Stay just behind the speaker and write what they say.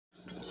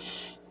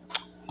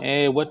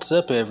Hey, what's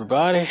up,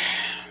 everybody?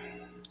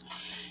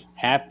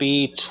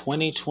 Happy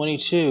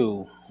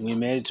 2022. We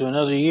made it to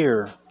another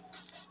year.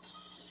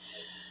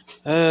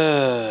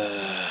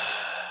 I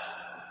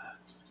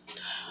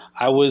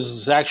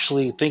was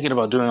actually thinking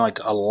about doing like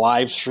a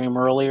live stream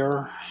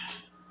earlier,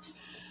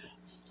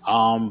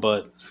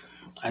 but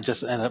I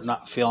just ended up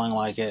not feeling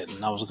like it,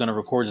 and I was going to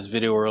record this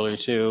video earlier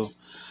too.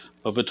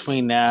 But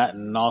between that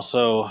and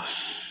also,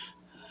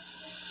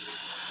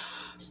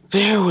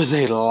 there was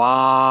a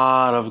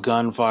lot of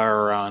gunfire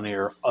around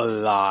here. A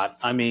lot.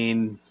 I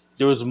mean,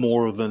 there was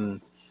more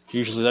than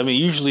usually. I mean,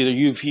 usually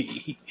you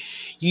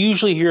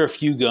usually hear a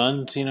few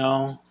guns,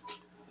 a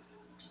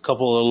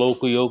couple of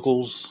local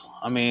yokels.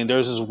 I mean,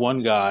 there's this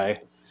one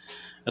guy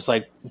that's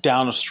like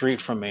down the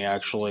street from me,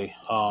 actually.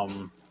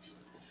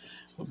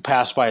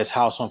 Passed by his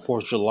house on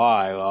 4th of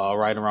July,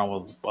 riding around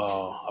with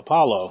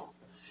Apollo.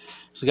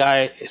 This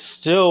guy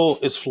still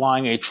is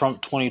flying a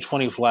Trump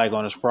 2020 flag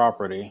on his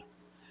property.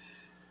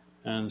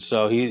 And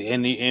so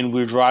and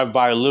we drive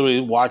by, literally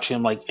watch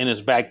him like in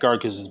his backyard,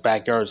 because his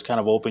backyard is kind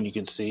of open. You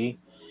can see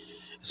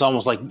it's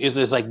almost like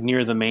it's like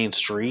near the main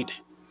street,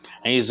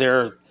 and he's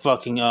there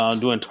fucking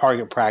doing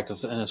target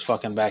practice in his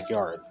fucking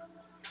backyard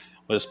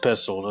with his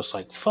pistol. And it's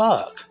like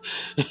fuck.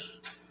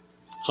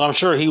 So I'm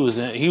sure he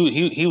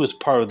was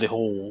part of the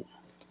whole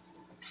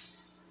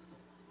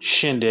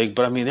shindig.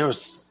 But I mean, there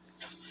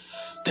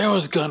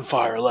was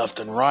gunfire left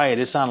and right.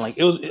 It sounded like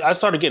it was. I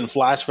started getting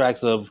flashbacks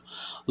of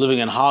living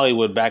in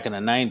Hollywood back in the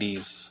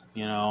 90s.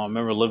 I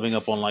remember living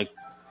up on like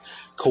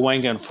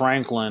Cahuenga and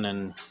Franklin,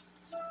 and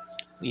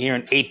here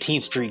in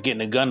 18th Street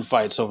getting the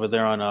gunfights over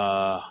there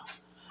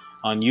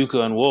on Yucca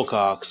and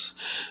Wilcox.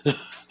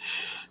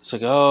 It's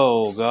like,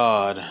 oh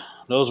God,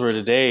 those were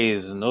the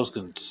days, and those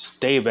could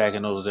stay back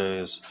in those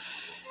days.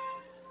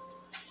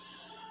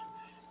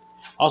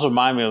 Also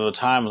remind me of the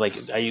time,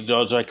 like there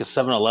was like a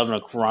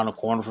 7-Eleven around the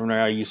corner from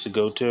there I used to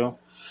go to.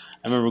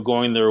 I remember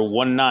going there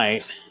one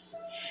night,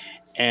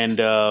 and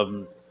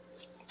I'm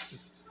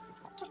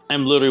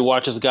literally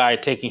watching this guy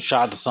taking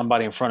shots at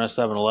somebody in front of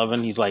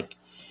 7-Eleven. He's like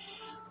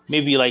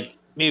maybe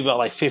about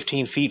like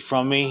 15 feet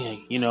from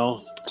me,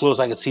 close.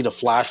 I could see the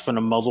flash from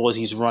the muzzle as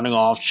he's running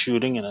off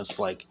shooting, and it's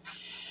like,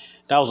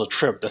 that was a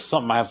trip. That's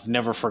something I've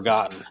never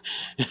forgotten.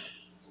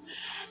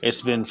 It's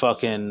been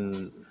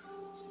fucking,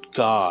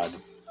 God,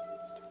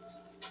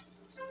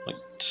 like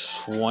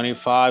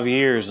 25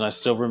 years, and I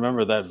still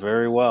remember that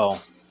very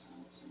well.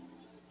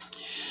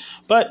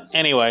 But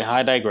anyway,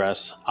 I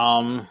digress.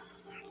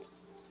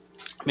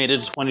 Made it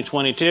to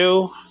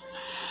 2022.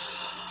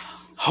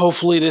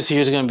 Hopefully this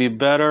year's gonna be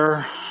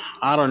better.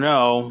 I don't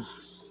know.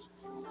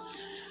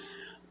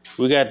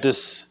 We got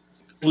this.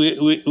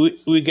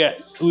 We got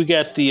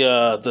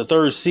the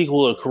third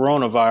sequel to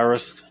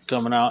Coronavirus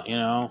coming out.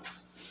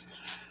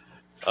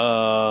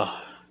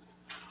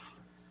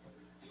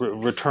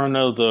 Return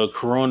of the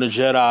Corona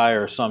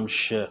Jedi or some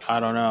shit.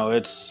 I don't know.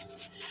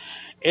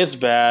 It's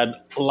bad.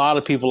 A lot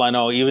of people I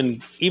know,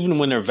 even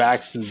when they're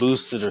vaccinated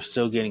boosted, are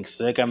still getting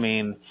sick. I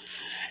mean,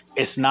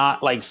 it's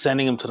not like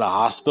sending them to the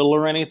hospital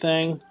or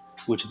anything,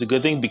 which is a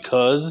good thing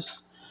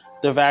because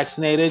they're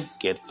vaccinated.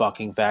 Get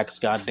fucking vaxxed,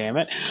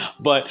 goddammit.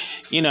 But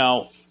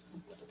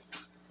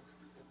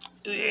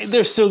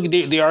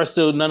they are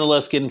still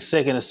nonetheless getting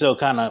sick, and it's still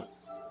kind of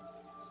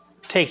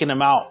taking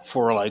them out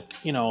for like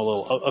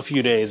a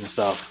few days and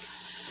stuff.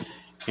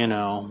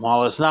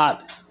 While it's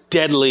not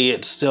deadly,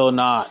 it's still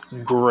not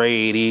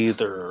great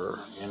either.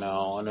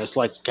 And it's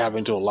like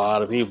happening to a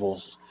lot of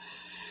people.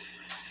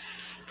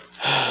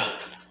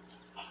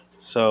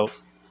 So,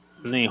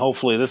 I mean,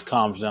 hopefully this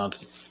calms down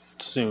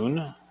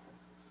soon.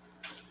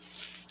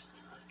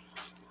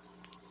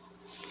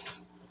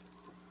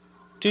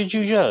 Did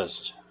you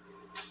just?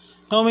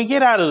 Homie,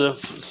 get out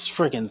of the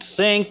freaking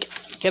sink.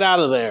 Get out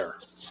of there.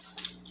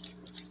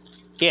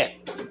 Get.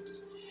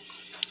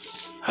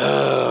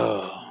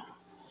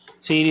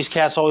 See, these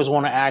cats always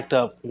want to act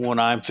up when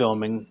I'm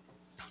filming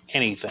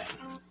anything.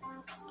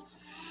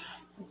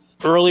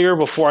 Earlier,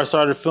 before I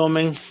started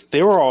filming,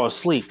 they were all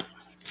asleep.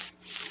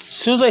 As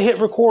soon as I hit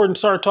record and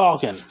start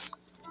talking,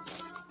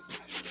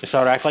 they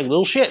started acting like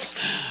little shits.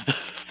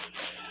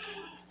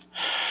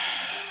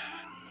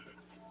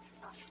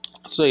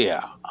 So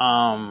yeah,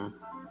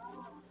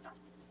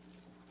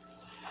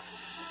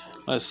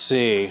 let's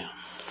see.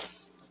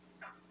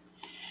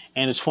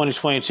 And in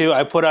 2022,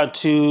 I put out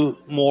 2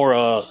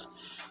 more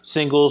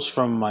singles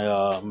from my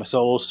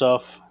solo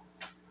stuff.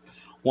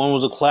 One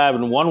was a collab,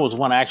 and one was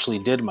one I actually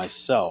did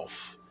myself.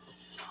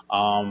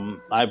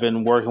 I've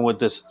been working with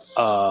this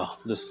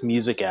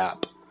music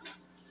app,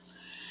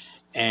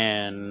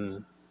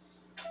 and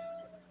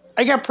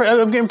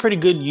I'm getting pretty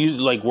good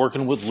like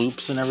working with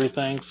loops and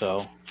everything.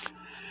 So,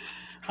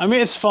 I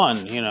mean, it's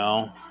fun,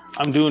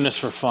 I'm doing this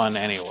for fun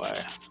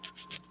anyway.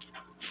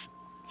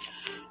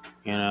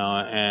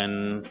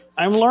 And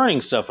I'm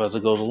learning stuff as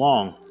it goes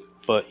along.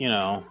 But,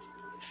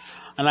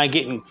 I'm not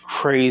getting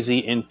crazy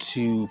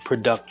into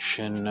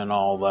production and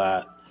all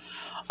that.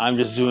 I'm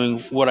just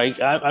doing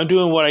I'm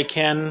doing what I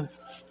can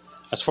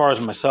as far as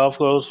myself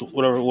goes,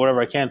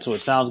 whatever I can, so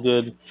it sounds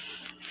good.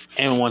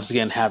 And once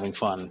again, having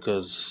fun,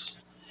 because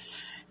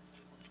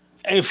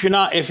if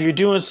you're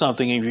doing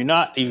something, if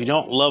you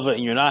don't love it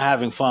and you're not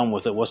having fun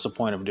with it, what's the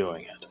point of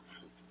doing it?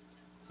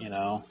 You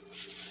know.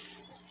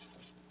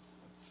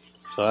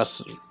 So that's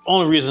the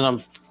only reason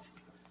I'm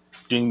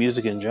doing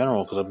music in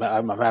general, because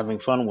I'm having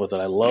fun with it.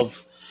 I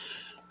love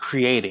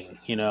creating,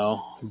 you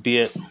know, be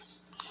it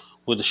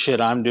with the shit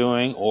I'm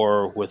doing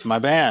or with my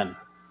band.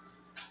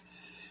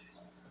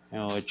 You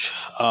know, which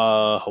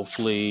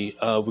hopefully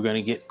we're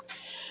gonna get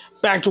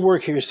back to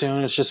work here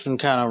soon. It's just been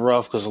kind of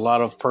rough because a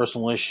lot of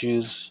personal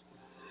issues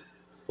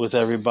with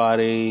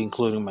everybody,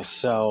 including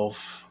myself.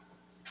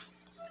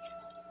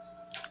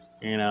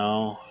 You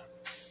know,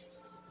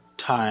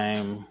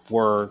 time,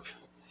 work.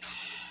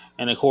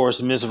 And of course,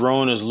 Miss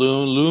Rona's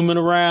looming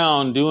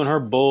around doing her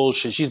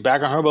bullshit. She's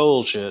back on her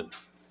bullshit.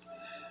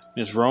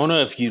 Miss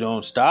Rona, if you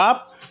don't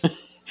stop.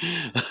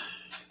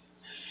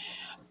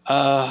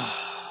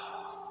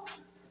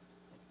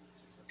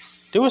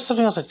 There was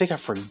something else I think I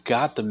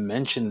forgot to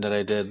mention that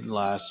I did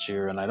last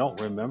year, and I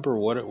don't remember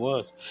what it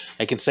was.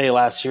 I can say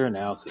last year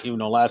now, even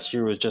though last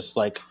year was just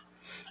like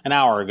an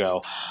hour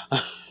ago.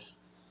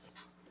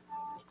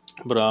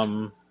 But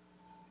I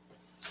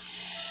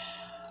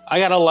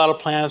got a lot of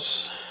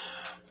plans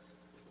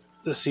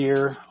this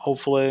year,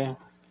 hopefully.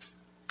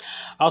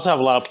 I also have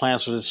a lot of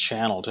plans for this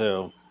channel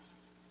too.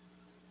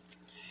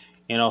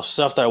 You know,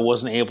 stuff that I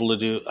wasn't able to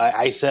do.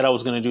 I said I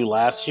was going to do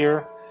last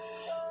year.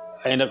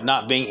 I ended up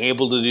not being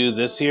able to do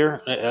this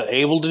year.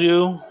 Able to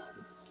do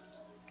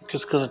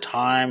just because of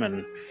time,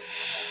 and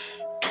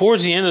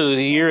towards the end of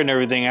the year and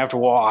everything, after a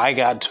while, I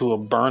got to a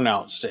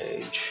burnout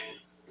stage.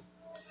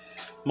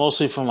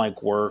 Mostly from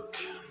like work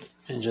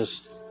and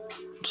just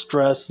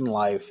stress in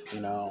life, you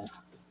know.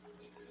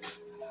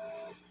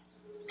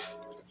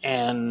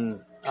 And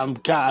I'm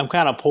kind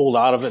of pulled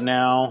out of it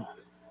now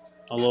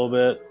a little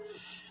bit.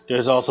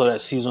 There's also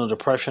that seasonal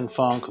depression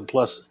funk, and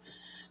plus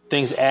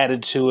things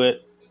added to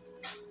it.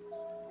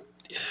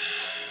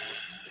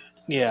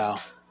 Yeah.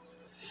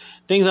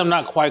 Things I'm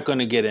not quite going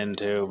to get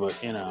into,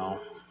 but you know.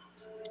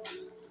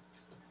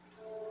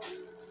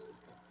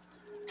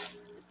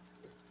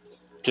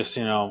 Just,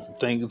 you know,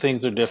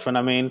 things are different.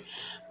 I mean,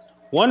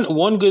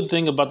 one good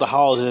thing about the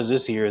holidays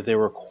this year, they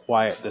were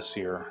quiet this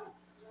year.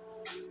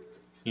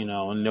 You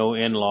know, no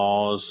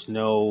in-laws,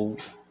 no,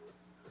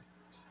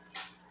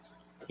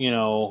 you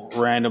know,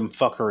 random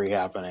fuckery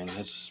happening.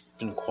 It's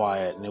been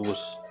quiet, and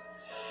it's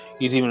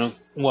even,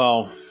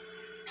 well,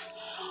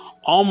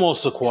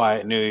 almost a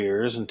quiet New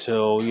Year's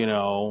until, you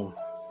know,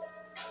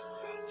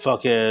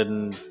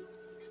 the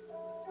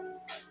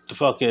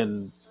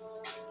fucking,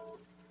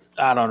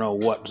 I don't know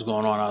what's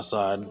going on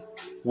outside.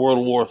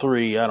 World War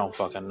III, I don't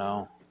fucking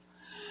know.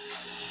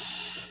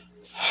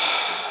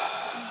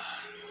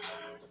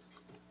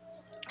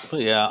 But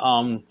yeah,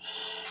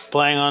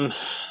 playing on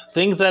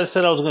things that I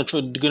said I was gonna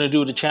do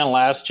with the channel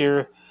last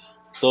year.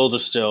 Those are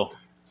still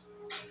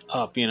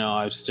up. You know,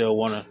 I still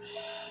want to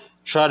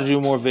try to do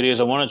more videos.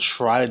 I want to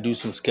try to do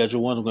some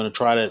scheduled ones. I'm gonna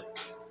try to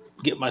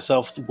get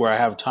myself where I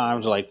have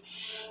time to like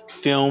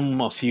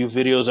film a few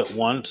videos at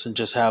once and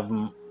just have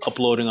them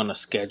uploading on a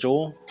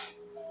schedule.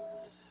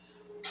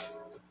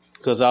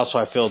 Because also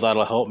I feel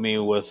that'll help me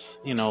with,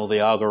 you know, the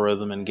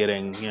algorithm and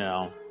getting, you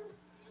know,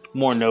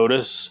 more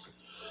notice.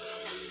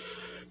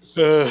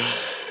 As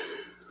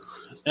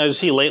you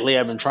see, lately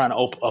I've been trying to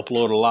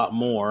upload a lot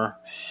more.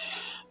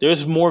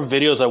 There's more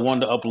videos I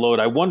wanted to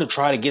upload. I wanted to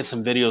try to get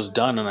some videos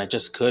done, and I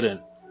just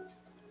couldn't.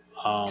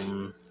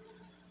 I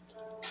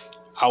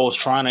was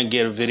trying to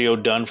get a video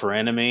done for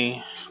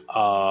Enemy. There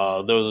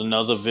was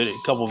another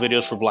couple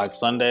videos for Black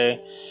Sunday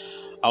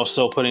I was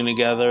still putting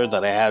together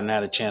that I hadn't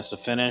had a chance to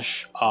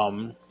finish.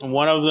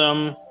 One of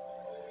them,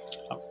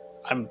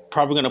 I'm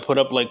probably going to put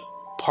up like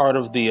part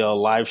of the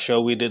live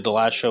show we did, the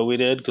last show we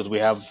did, because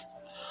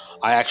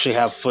I actually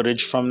have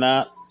footage from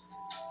that.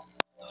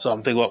 So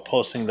I'm thinking about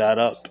posting that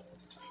up.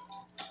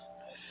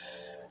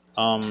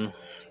 I'm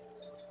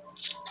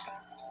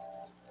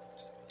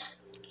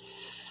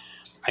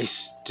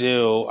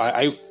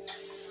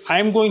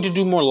going to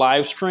do more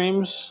live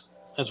streams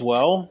as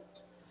well.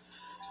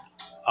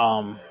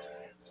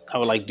 I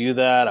would like do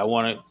that. I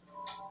want to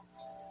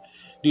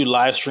do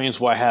live streams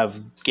where I have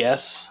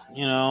guests,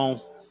 you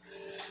know.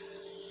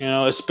 You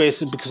know, it's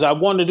basically because I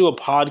wanted to do a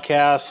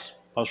podcast.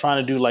 I was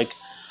trying to do like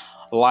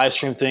a live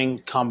stream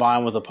thing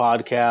combined with a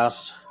podcast.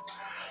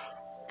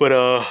 But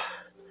I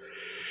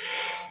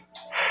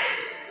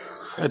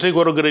think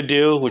what I'm going to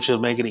do, which will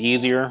make it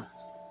easier,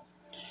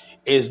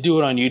 is do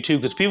it on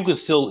YouTube, because people can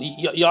still,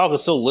 y'all can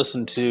still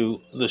listen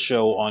to the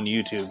show on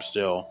YouTube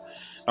still.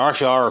 There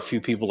actually are a few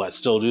people that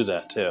still do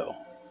that too.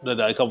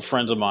 A couple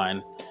friends of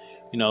mine,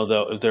 you know,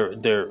 though, if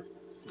they're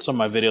some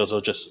of my videos, they'll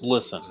just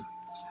listen.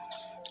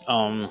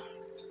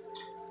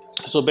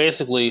 So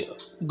basically,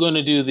 I'm going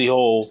to do the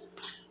whole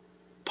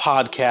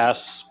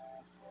podcast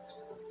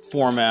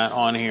format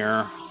on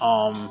here.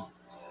 Going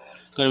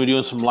to be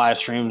doing some live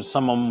streams.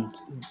 Some of them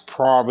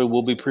probably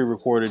will be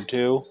pre-recorded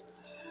too.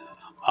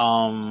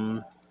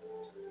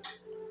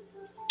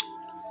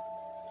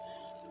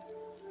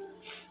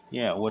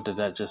 Yeah, what did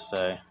that just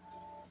say?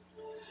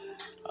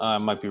 I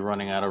might be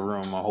running out of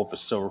room. I hope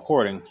it's still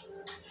recording.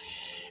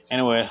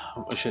 Anyway,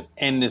 I should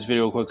end this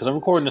video quick because I'm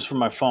recording this from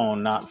my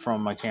phone, not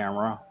from my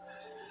camera.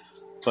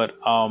 But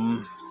a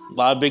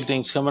lot of big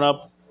things coming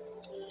up,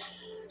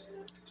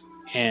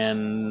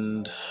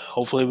 and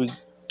hopefully we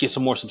get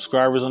some more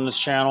subscribers on this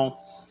channel.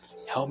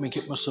 Help me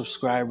get more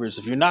subscribers.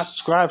 If you're not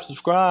subscribed,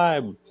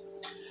 subscribe.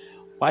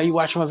 Why are you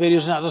watching my videos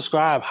and not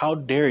subscribe? How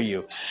dare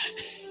you?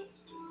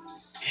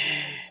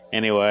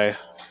 Anyway,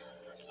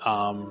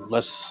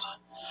 let's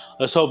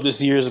hope this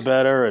year is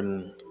better,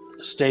 and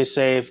stay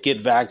safe,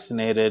 get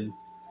vaccinated,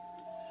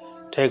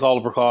 take all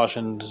the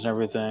precautions and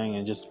everything,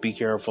 and just be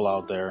careful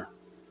out there.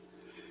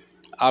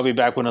 I'll be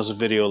back with another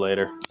video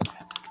later.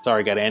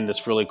 Sorry, gotta end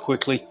this really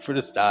quickly for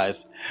this dies.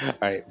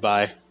 Alright,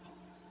 bye.